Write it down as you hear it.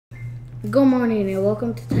Good morning and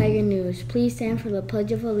welcome to Tiger News. Please stand for the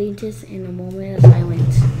Pledge of Allegiance in a moment of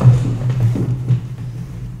silence.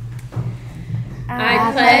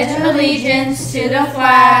 I pledge allegiance to the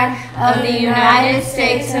flag of the United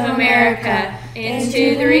States of America and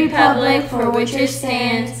to the republic for which it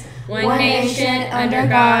stands, one nation under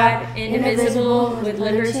God, indivisible, with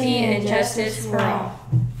liberty and justice for all.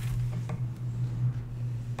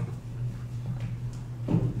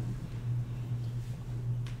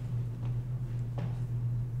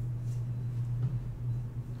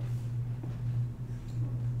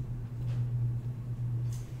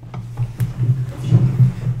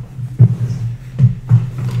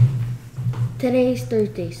 Today is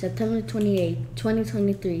Thursday, September 28,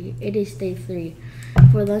 2023. It is day 3.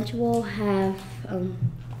 For lunch we'll have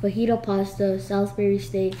fajita pasta, Salisbury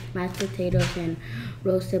steak, mashed potatoes, and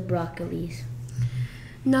roasted broccolis.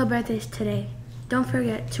 No birthdays today. Don't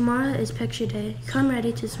forget, tomorrow is picture day. Come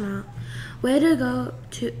ready to smile. Way to go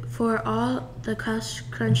for all the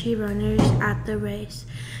crunchy runners at the race.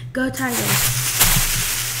 Go Tigers.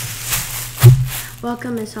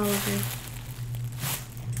 Welcome, Miss Oliver.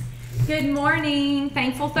 Good morning.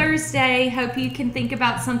 Thankful Thursday. Hope you can think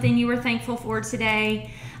about something you were thankful for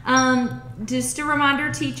today. Just a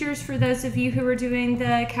reminder, teachers, for those of you who are doing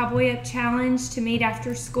the Cowboy Up Challenge, to meet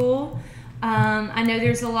after school. I know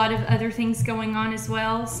there's a lot of other things going on as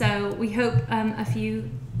well, so we hope a few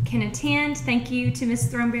can attend. Thank you to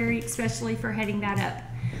Ms. Throneberry especially for heading that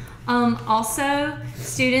up. Also,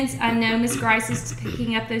 students, I know Ms. Grice is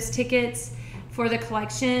picking up those tickets for the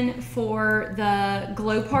collection for the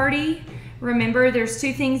glow party. Remember, there's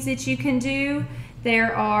 2 things that you can do.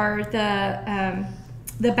 There are the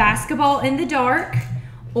basketball in the dark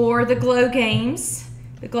or the glow games.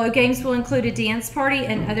 The glow games will include a dance party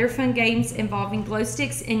and other fun games involving glow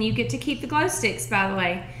sticks, and you get to keep the glow sticks, by the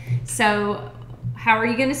way. So how are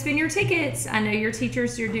you going to spend your tickets? I know your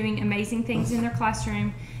teachers are doing amazing things in their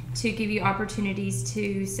classroom to give you opportunities to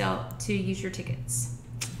use your tickets.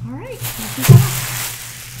 All right.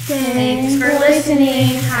 Thanks for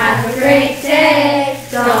listening. Have a great day.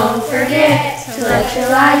 Don't forget to let your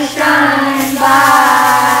light shine.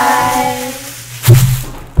 Bye.